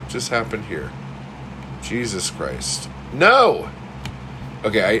just happened here? Jesus Christ. No!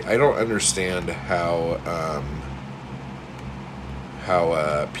 Okay, I don't understand how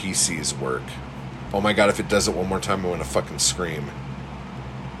PCs work. Oh my god, if it does it one more time, I want to fucking scream.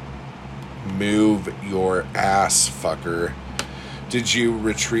 Move your ass, fucker. Did you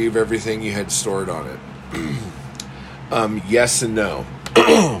retrieve everything you had stored on it? Yes and no.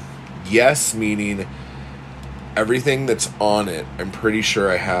 Yes, meaning everything that's on it, I'm pretty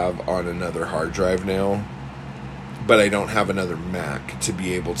sure I have on another hard drive now. But I don't have another Mac to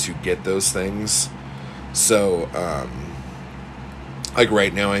be able to get those things. So, like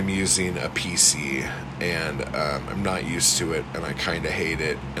right now I'm using a PC, and I'm not used to it, and I kind of hate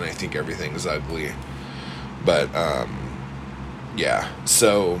it, and I think everything's ugly. But, yeah.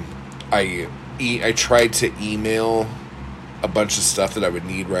 So, I tried to email a bunch of stuff that I would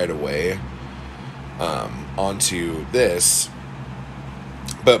need right away onto this,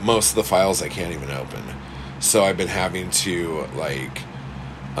 but most of the files I can't even open. So I've been having to, like,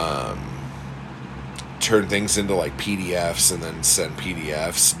 turn things into, like, PDFs and then send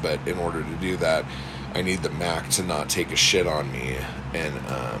PDFs. But in order to do that, I need the Mac to not take a shit on me. And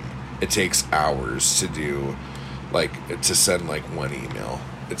it takes hours to do, like, to send, like, one email.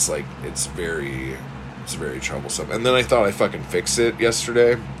 It's, like, it's very troublesome. And then I thought I fucking fixed it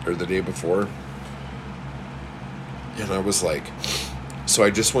yesterday, or the day before. And I was like... So I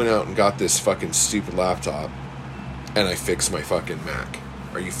just went out and got this fucking stupid laptop, and I fixed my fucking Mac.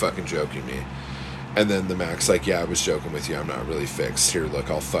 Are you fucking joking me? And then the Mac's like, yeah, I was joking with you. I'm not really fixed. Here, look,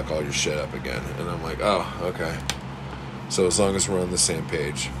 I'll fuck all your shit up again. And I'm like, oh, okay. So as long as we're on the same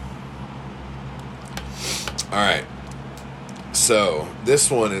page. Alright. So this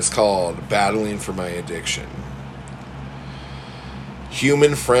one is called Battling for My Addiction.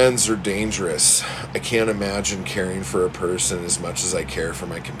 Human friends are dangerous. I can't imagine caring for a person as much as I care for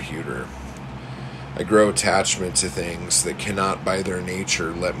my computer. I grow attachment to things that cannot by their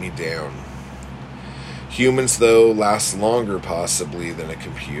nature let me down. Humans, though, last longer possibly than a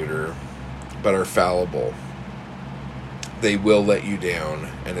computer, but are fallible. They will let you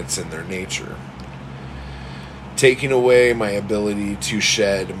down, and it's in their nature. Taking away my ability to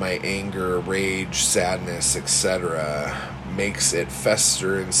shed my anger, rage, sadness, etc., makes it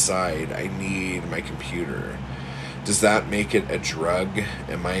fester inside. I need my computer. Does that make it a drug?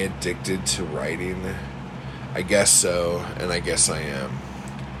 Am I addicted to writing? I guess so, and I guess I am.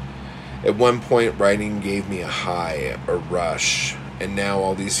 At one point, writing gave me a high, a rush, and now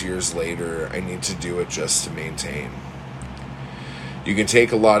all these years later, I need to do it just to maintain. You can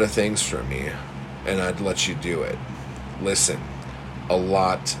take a lot of things from me, and I'd let you do it. Listen, a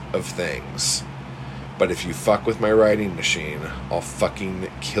lot of things. But if you fuck with my writing machine, I'll fucking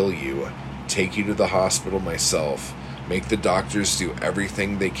kill you, take you to the hospital myself, make the doctors do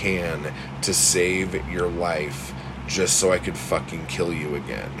everything they can to save your life, just so I could fucking kill you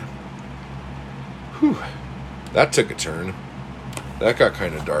again. Whew. That took a turn. That got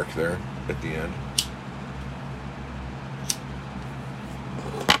kind of dark there at the end.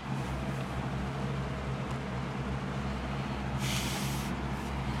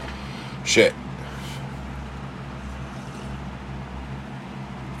 Shit.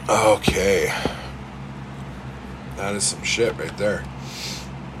 Okay. That is some shit right there.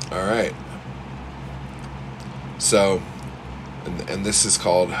 Alright. So, and this is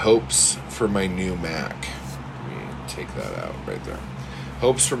called Hopes for My New Mac. Let me take that out right there.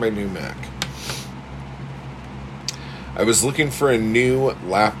 Hopes for My New Mac. I was looking for a new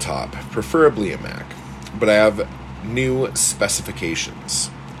laptop, preferably a Mac, but I have new specifications.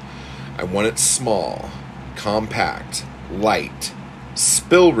 I want it small, compact, light,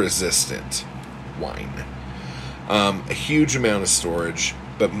 spill resistant, wine, a huge amount of storage,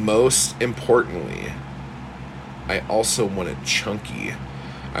 but most importantly, I also want it chunky.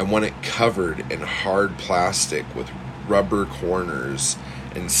 I want it covered in hard plastic with rubber corners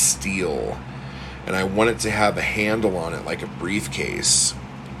and steel, and I want it to have a handle on it like a briefcase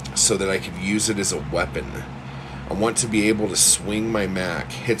so that I could use it as a weapon. I want to be able to swing my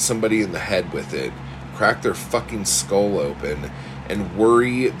Mac, hit somebody in the head with it, crack their fucking skull open, and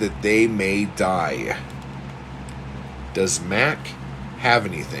worry that they may die. Does Mac have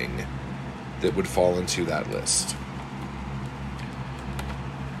anything that would fall into that list?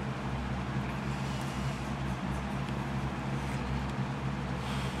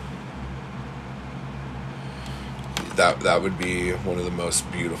 That would be one of the most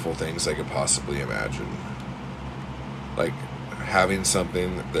beautiful things I could possibly imagine. Like, having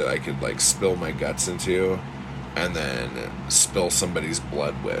something that I could, like, spill my guts into and then spill somebody's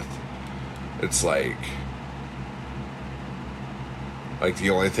blood with. It's like... Like,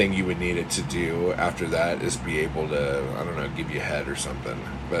 the only thing you would need it to do after that is be able to, I don't know, give you head or something.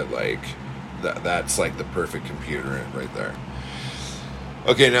 But, like, that's, like, the perfect computer right there.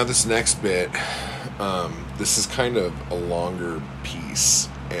 Okay, now this next bit, this is kind of a longer piece,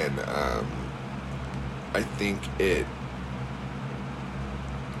 and I think it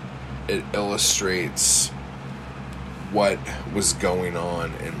illustrates what was going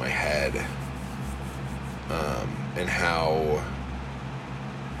on in my head, and how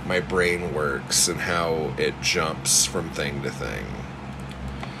my brain works and how it jumps from thing to thing.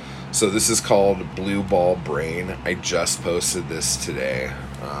 So this is called Blue Ball Brain. I just posted this today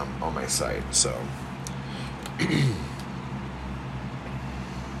on my site. So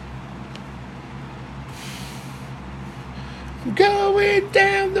going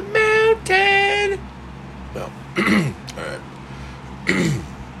down the mountain. No. All right.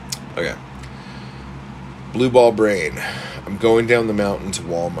 Okay. Blue Ball Brain. I'm going down the mountain to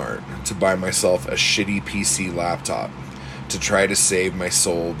Walmart to buy myself a shitty PC laptop to try to save my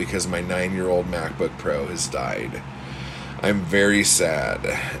soul because my 9-year-old MacBook Pro has died. I'm very sad,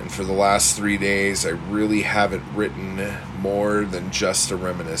 and for the last 3 days I really haven't written more than just a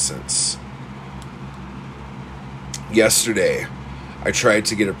reminiscence. Yesterday, I tried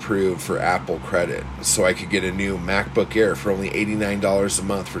to get approved for Apple credit so I could get a new MacBook Air for only $89 a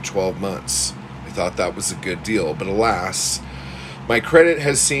month for 12 months. I thought that was a good deal, but alas, my credit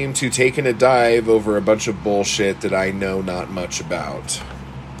has seemed to taken a dive over a bunch of bullshit that I know not much about.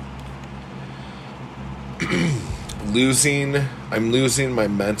 I'm losing my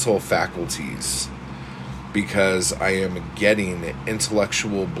mental faculties because I am getting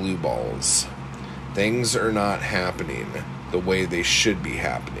intellectual blue balls. Things are not happening the way they should be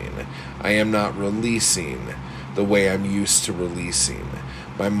happening. I am not releasing the way I'm used to releasing.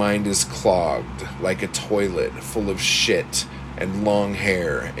 My mind is clogged like a toilet full of shit and long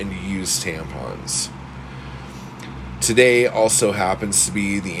hair and used tampons. Today also happens to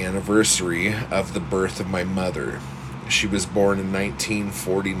be the anniversary of the birth of my mother. She was born in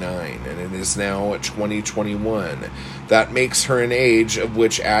 1949, and it is now 2021. That makes her an age of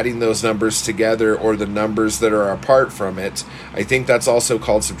which adding those numbers together, or the numbers that are apart from it, I think that's also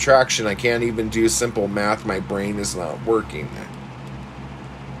called subtraction. I can't even do simple math. My brain is not working.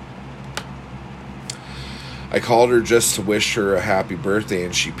 I called her just to wish her a happy birthday,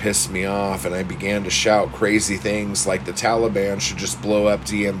 and she pissed me off, and I began to shout crazy things like the Taliban should just blow up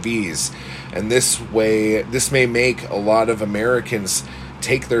DMVs. And this may make a lot of Americans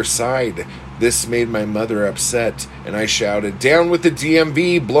take their side. This made my mother upset, and I shouted, "Down with the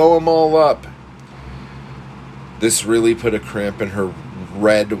DMV, blow them all up." This really put a crimp in her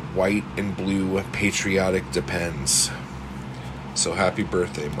red, white, and blue patriotic depends. So happy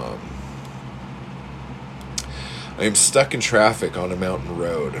birthday, Mom. I am stuck in traffic on a mountain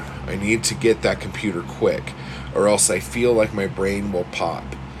road. I need to get that computer quick, or else I feel like my brain will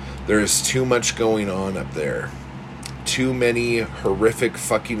pop. There is too much going on up there. Too many horrific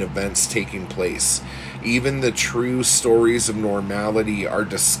fucking events taking place. Even the true stories of normality are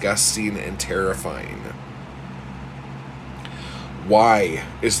disgusting and terrifying. Why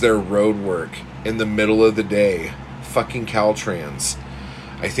is there road work in the middle of the day? Fucking Caltrans.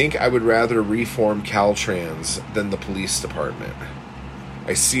 I think I would rather reform Caltrans than the police department.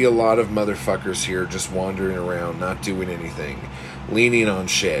 I see a lot of motherfuckers here just wandering around, not doing anything, leaning on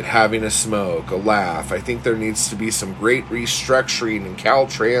shit, having a smoke, a laugh. I think there needs to be some great restructuring in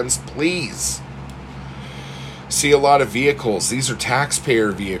Caltrans, please. See a lot of vehicles. These are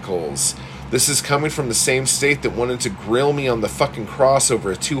taxpayer vehicles. This is coming from the same state that wanted to grill me on the fucking cross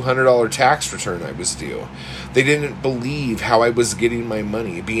over a $200 tax return I was due. They didn't believe how I was getting my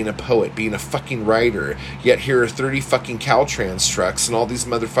money, being a poet, being a fucking writer. Yet here are 30 fucking Caltrans trucks and all these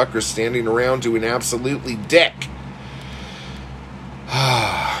motherfuckers standing around doing absolutely dick.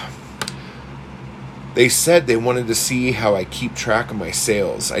 They said they wanted to see how I keep track of my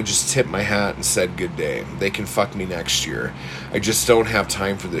sales. I just tipped my hat and said good day. They can fuck me next year. I just don't have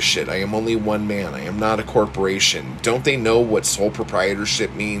time for this shit. I am only one man. I am not a corporation. Don't they know what sole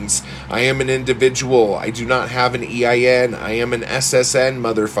proprietorship means? I am an individual. I do not have an EIN. I am an SSN,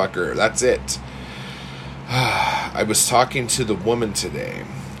 motherfucker. That's it. I was talking to the woman today,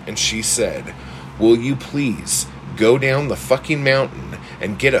 and she said, "Will you please go down the fucking mountain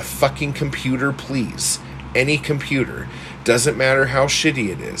and get a fucking computer, please? Any computer. Doesn't matter how shitty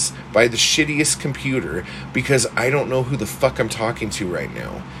it is. Buy the shittiest computer, because I don't know who the fuck I'm talking to right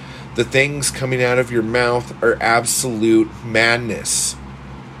now. The things coming out of your mouth are absolute madness."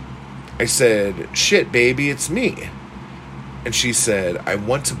 I said, "Shit, baby, it's me." And she said, "I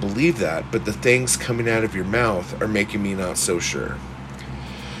want to believe that, but the things coming out of your mouth are making me not so sure."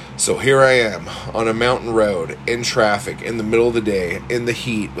 So here I am on a mountain road, in traffic, in the middle of the day, in the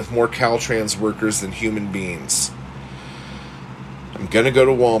heat, with more Caltrans workers than human beings. I'm going to go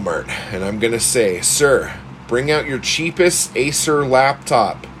to Walmart, and I'm going to say, "Sir, bring out your cheapest Acer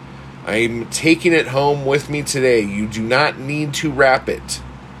laptop. I'm taking it home with me today. You do not need to wrap it."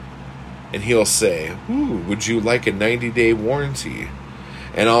 And he'll say, "Ooh, would you like a 90-day warranty?"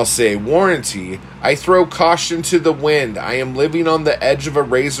 And I'll say, "Warranty? I throw caution to the wind. I am living on the edge of a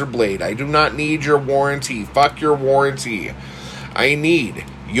razor blade. I do not need your warranty. Fuck your warranty. I need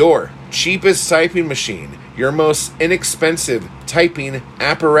your cheapest typing machine, your most inexpensive typing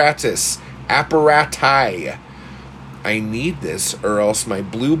apparati. I need this, or else my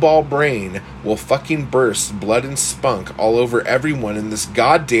blue ball brain will fucking burst blood and spunk all over everyone in this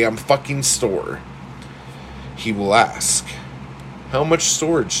goddamn fucking store." He will ask, "How much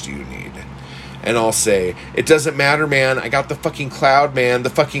storage do you need?" And I'll say, "It doesn't matter, man. I got the fucking cloud, man.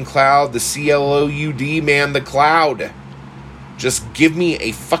 The fucking cloud. The CLOUD, man. The cloud. Just give me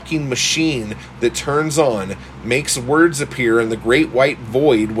a fucking machine that turns on, makes words appear in the great white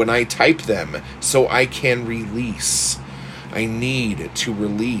void when I type them, so I can release. I need to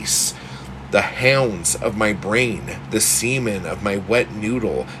release the hounds of my brain, the semen of my wet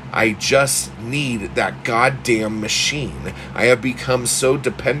noodle. I just need that goddamn machine. I have become so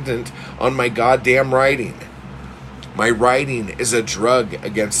dependent on my goddamn writing. My writing is a drug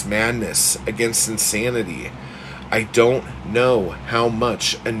against madness, against insanity. I don't know how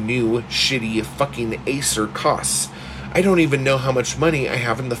much a new shitty fucking Acer costs. I don't even know how much money I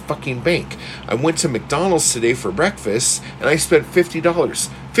have in the fucking bank. I went to McDonald's today for breakfast, and I spent $50.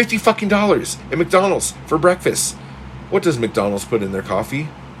 $50 fucking dollars at McDonald's for breakfast. What does McDonald's put in their coffee?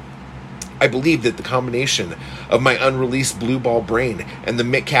 I believe that the combination of my unreleased blue ball brain and the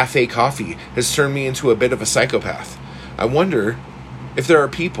McCafe coffee has turned me into a bit of a psychopath. I wonder if there are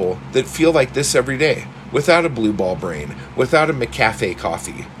people that feel like this every day, without a blue ball brain, without a McCafe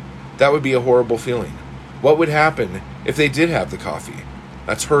coffee. That would be a horrible feeling. What would happen if they did have the coffee?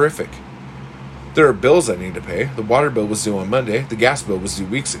 That's horrific. There are bills I need to pay. The water bill was due on Monday. The gas bill was due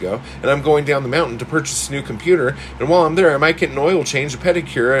weeks ago. And I'm going down the mountain to purchase a new computer. And while I'm there, I might get an oil change, a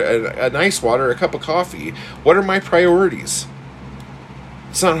pedicure, an ice water, a cup of coffee. What are my priorities?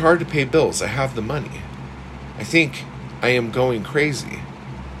 It's not hard to pay bills. I have the money. I think I am going crazy.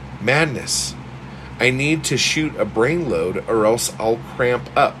 Madness. I need to shoot a brain load or else I'll cramp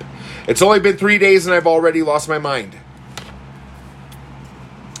up. It's only been 3 days and I've already lost my mind.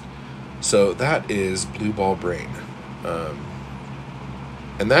 So that is Blue Ball Brain.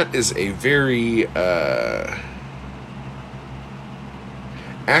 And that is a very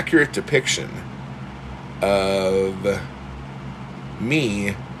accurate depiction of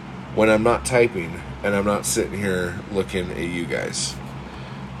me when I'm not typing and I'm not sitting here looking at you guys.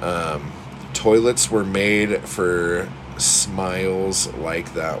 Toilets were made for smiles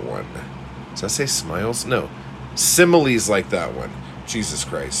like that one. Does that say smiles? No. Similes like that one. Jesus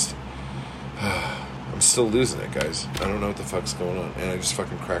Christ. I'm still losing it, guys. I don't know what the fuck's going on. And I just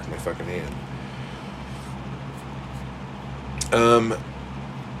fucking cracked my fucking hand.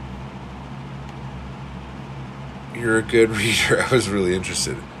 You're a good reader. I was really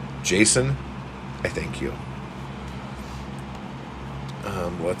interested. Jason, I thank you.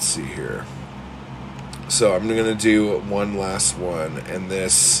 Let's see here. So I'm going to do one last one, and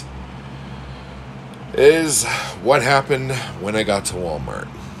this is what happened when I got to Walmart.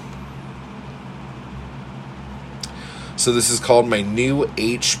 So this is called my new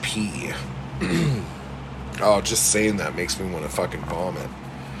HP. Oh, just saying that makes me want to fucking vomit.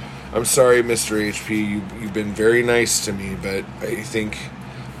 I'm sorry, Mr. HP. You've been very nice to me, but I think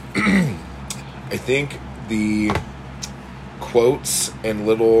the quotes and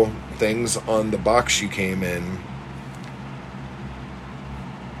little things on the box you came in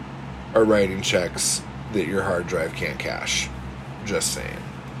are writing checks that your hard drive can't cash. Just saying.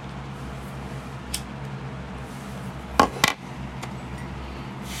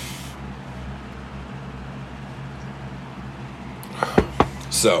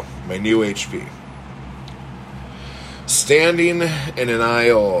 So, my new HP. Standing in an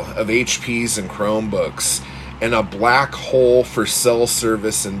aisle of HPs and Chromebooks and a black hole for cell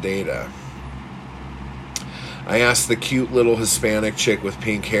service and data, I asked the cute little Hispanic chick with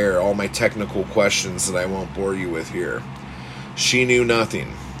pink hair all my technical questions that I won't bore you with here. She knew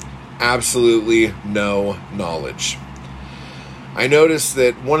nothing. Absolutely no knowledge. I noticed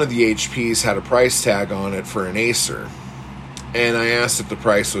that one of the HPs had a price tag on it for an Acer, and I asked if the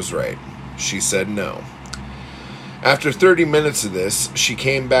price was right. She said no. After 30 minutes of this, she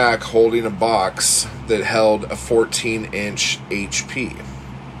came back holding a box that held a 14-inch HP.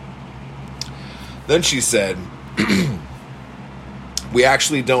 Then she said, we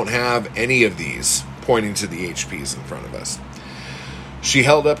actually don't have any of these, pointing to the HPs in front of us. She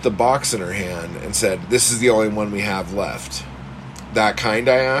held up the box in her hand and said, this is the only one we have left. That kind,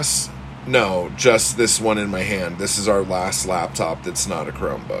 I asked. No, just this one in my hand. This is our last laptop that's not a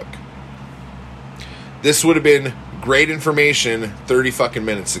Chromebook. This would have been great information 30 fucking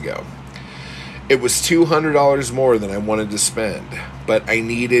minutes ago. It was $200 more than I wanted to spend, but I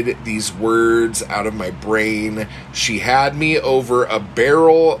needed these words out of my brain. She had me over a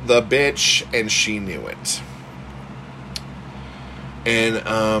barrel, the bitch, and she knew it. And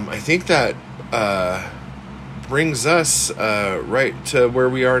I think that brings us right to where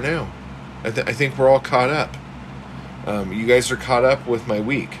we are now. I think we're all caught up. You guys are caught up with my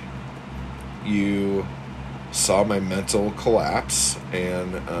week. You saw my mental collapse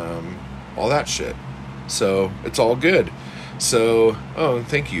and all that shit. So it's all good. So,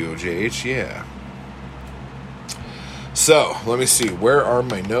 thank you, OJH. Yeah. So, let me see. Where are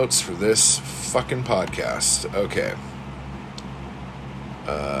my notes for this fucking podcast? Okay.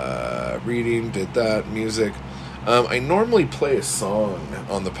 Reading, did that, music. I normally play a song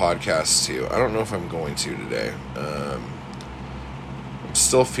on the podcast too. I don't know if I'm going to today. I'm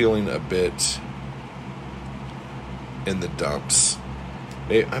still feeling a bit in the dumps.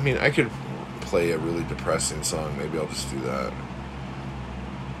 I mean, I could play a really depressing song. Maybe I'll just do that.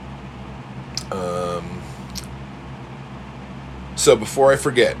 So before I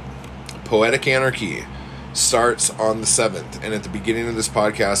forget, Poetic Anarchy starts on the 7th. And at the beginning of this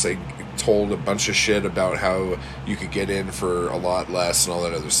podcast, I told a bunch of shit about how you could get in for a lot less and all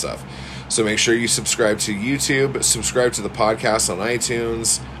that other stuff. So make sure you subscribe to YouTube, subscribe to the podcast on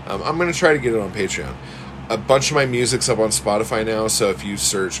iTunes. I'm going to try to get it on Patreon. A bunch of my music's up on Spotify now, so if you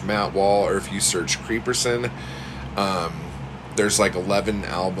search Matt Wall or if you search Creeperson, there's like 11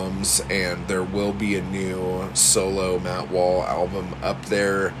 albums, and there will be a new solo Matt Wall album up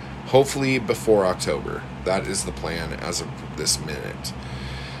there, hopefully before October. That is the plan as of this minute.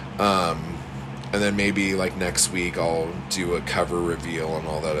 And then maybe like next week I'll do a cover reveal and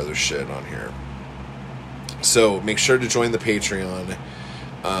all that other shit on here. So make sure to join the Patreon.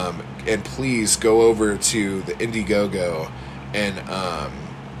 And please go over to the Indiegogo and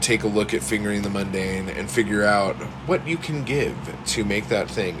take a look at Fingering the Mundane and figure out what you can give to make that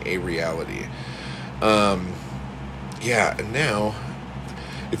thing a reality. Yeah, and now,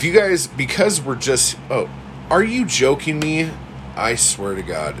 if you guys, because we're just, are you joking me? I swear to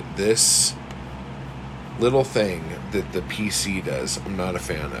God, this little thing that the PC does, I'm not a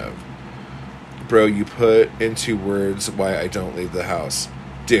fan of. Bro, you put into words why I don't leave the house.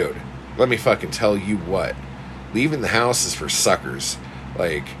 Dude, let me fucking tell you what. Leaving the house is for suckers.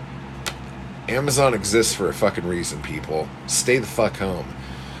 Like, Amazon exists for a fucking reason, people. Stay the fuck home.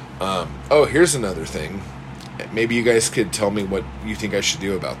 Here's another thing. Maybe you guys could tell me what you think I should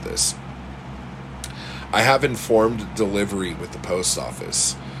do about this. I have informed delivery with the post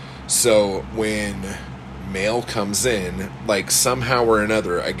office. So when mail comes in, like somehow or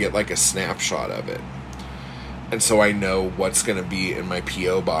another, I get like a snapshot of it. And so I know what's going to be in my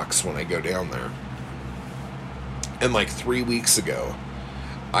P.O. box when I go down there. And like 3 weeks ago,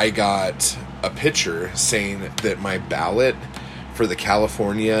 I got a picture saying that my ballot for the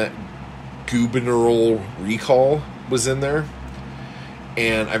California gubernatorial recall was in there.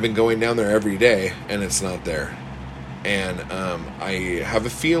 And I've been going down there every day, and it's not there. And I have a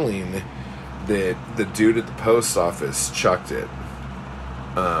feeling that the dude at the post office chucked it.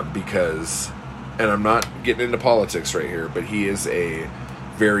 Because, and I'm not getting into politics right here, but he is a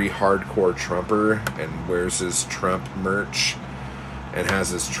very hardcore Trumper and wears his Trump merch and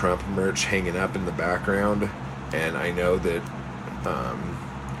has his Trump merch hanging up in the background. And I know that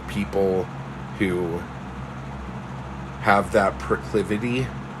people who have that proclivity,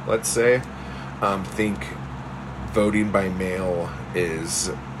 let's say, think voting by mail is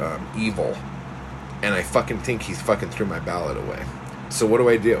evil. And I fucking think he fucking threw my ballot away. So what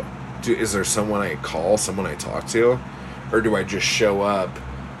do? Is there someone I call, someone I talk to? Or do I just show up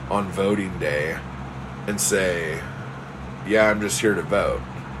on voting day and say, yeah, I'm just here to vote?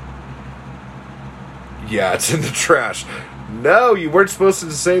 Yeah, it's in the trash. No, you weren't supposed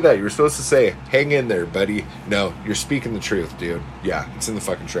to say that. You were supposed to say, hang in there, buddy. No, you're speaking the truth, dude. Yeah, it's in the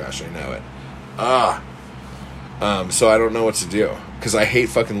fucking trash. I know it. So I don't know what to do. Because I hate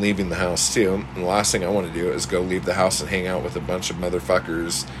fucking leaving the house, too. And the last thing I want to do is go leave the house and hang out with a bunch of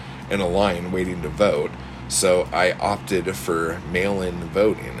motherfuckers in a line waiting to vote. So I opted for mail-in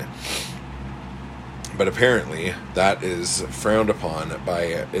voting. But apparently, that is frowned upon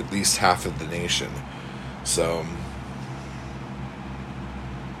by at least half of the nation. So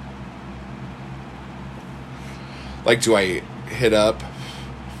Like, do I hit up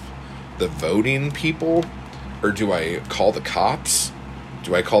the voting people? Or do I call the cops?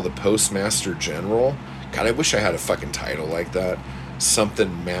 Do I call the Postmaster General? God, I wish I had a fucking title like that.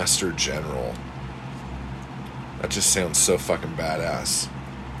 Something Master General. That just sounds so fucking badass.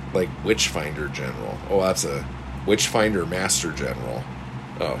 Like Witchfinder General. Oh, that's a Witchfinder Master General.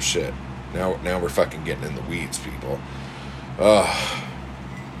 Oh, shit. Now we're fucking getting in the weeds, people. Oh.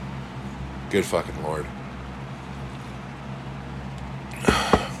 Good fucking Lord.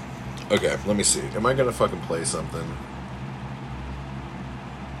 Okay, let me see. Am I gonna fucking play something?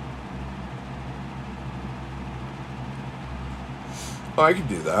 Oh, I can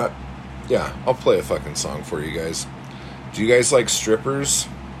do that. Yeah, I'll play a fucking song for you guys. Do you guys like strippers?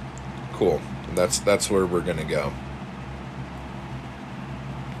 Cool. That's where we're gonna go.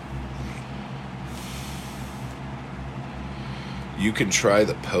 You can try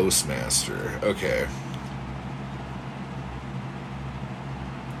the Postmaster. Okay.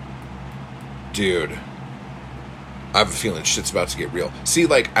 Dude. I have a feeling shit's about to get real. See,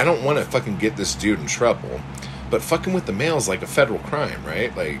 like, I don't want to fucking get this dude in trouble, but fucking with the mail is like a federal crime,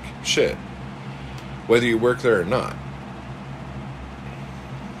 right? Like, shit. Whether you work there or not.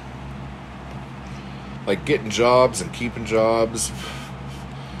 Like, getting jobs and keeping jobs,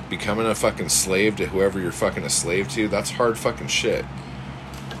 becoming a fucking slave to whoever you're fucking a slave to, that's hard fucking shit.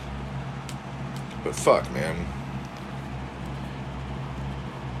 But fuck, man.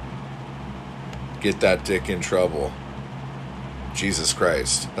 Get that dick in trouble. Jesus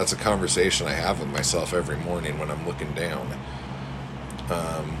Christ. That's a conversation I have with myself every morning when I'm looking down.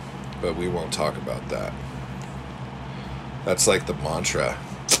 But we won't talk about that. That's like the mantra.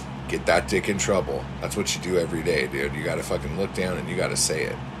 Get that dick in trouble. That's what you do every day, dude. You gotta fucking look down and you gotta say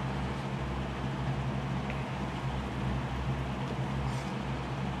it.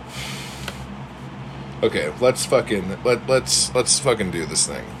 Okay, let's fucking do this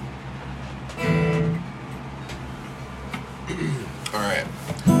thing. Alright.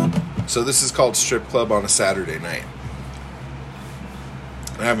 So this is called Strip Club on a Saturday Night.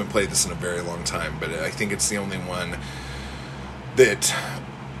 I haven't played this in a very long time, but I think it's the only one that,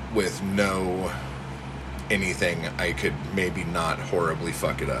 with no anything, I could maybe not horribly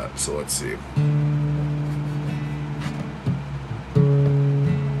fuck it up. So let's see.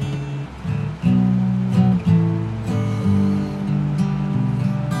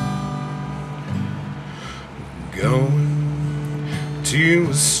 Going to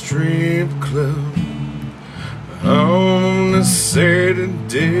a strip club on a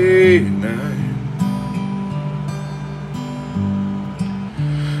Saturday night.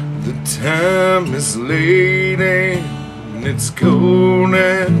 The time is late and it's cold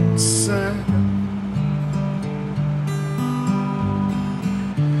outside.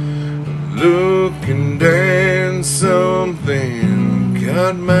 Looking down, something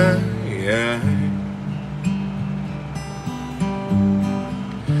caught my eye.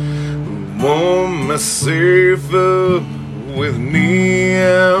 Warm myself up with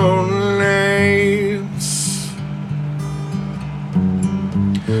neon lights.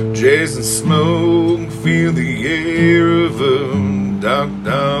 Jazz and smoke fill the air of a dark,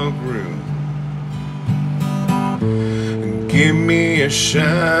 dark room. Give me a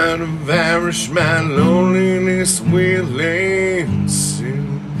shot of Irish, my loneliness will end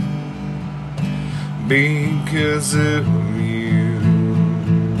soon because of you.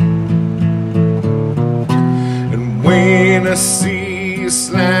 When I see you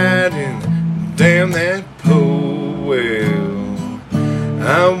sliding down that pole, well,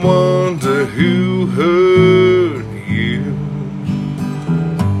 I wonder who hurt you.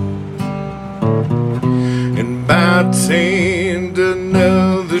 And bartend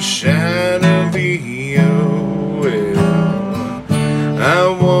another shot of you, well, I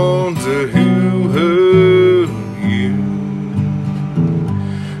wonder who hurt you.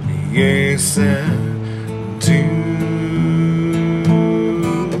 Yes, I do.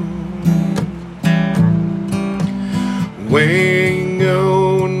 Where you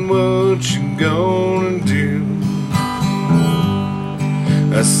going, what you gonna do?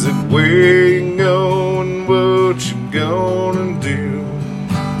 I said, where you going, what you gonna do?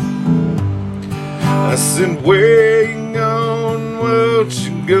 I said, where you going, what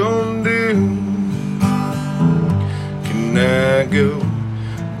you gonna do? Can I go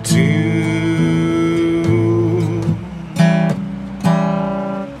to?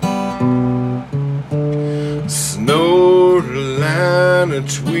 A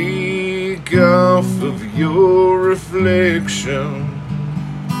tweak off of your reflection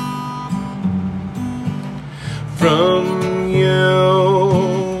from your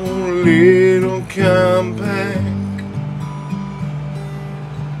little compact.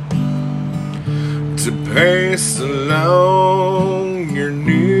 pass along your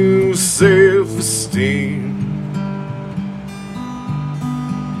new self-esteem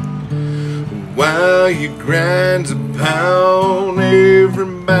while you grind upon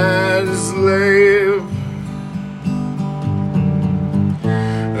everybody's lap.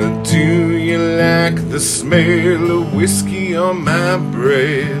 Do you like the smell of whiskey on my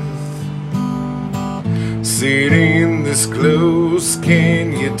breath? Sitting this close,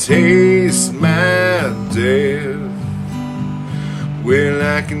 can you taste my death? Well,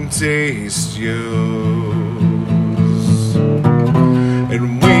 I can taste yours.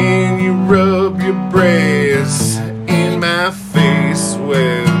 And when you rub your breasts in my face,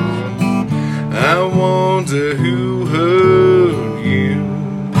 well, I wonder who hurt you.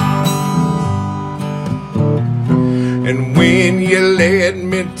 And when you let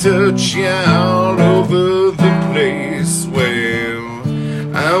me touch you all over the place, well,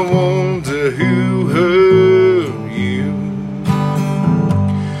 I wonder who hurt you.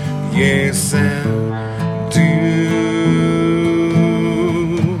 Yes, I do.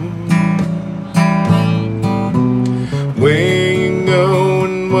 Where you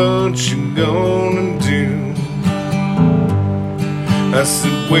going, what you gonna do? I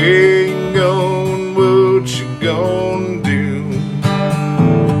said, where you going, what you gonna do?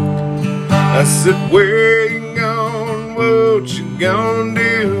 I said, where you going, what you gonna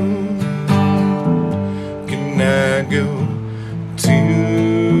do? Can I go too?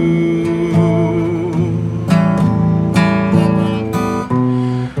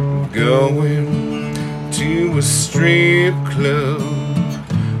 Going to a strip club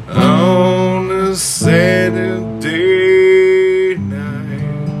on a Saturday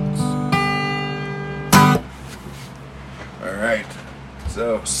night. Alright,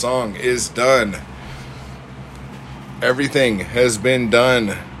 so song is done. Everything has been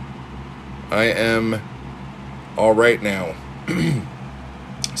done. I am alright now.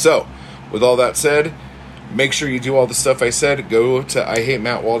 So, with all that said, make sure you do all the stuff I said. Go to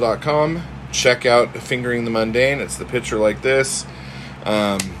IHateMattWall.com. Check out Fingering the Mundane. It's the picture like this.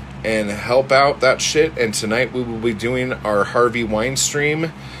 And help out that shit. And tonight we will be doing our Harvey Wine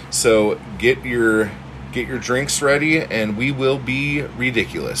stream. So get your drinks ready, and we will be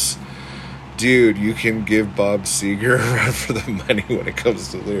ridiculous. Dude, you can give Bob Seger a run for the money when it comes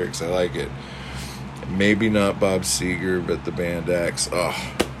to lyrics. I like it. Maybe not Bob Seger, but the band X.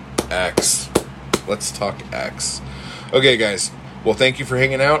 Oh, X. Let's talk X. Okay, guys. Well, thank you for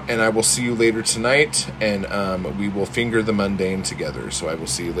hanging out, and I will see you later tonight, and we will finger the mundane together. So I will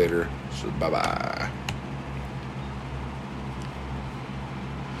see you later. So bye-bye.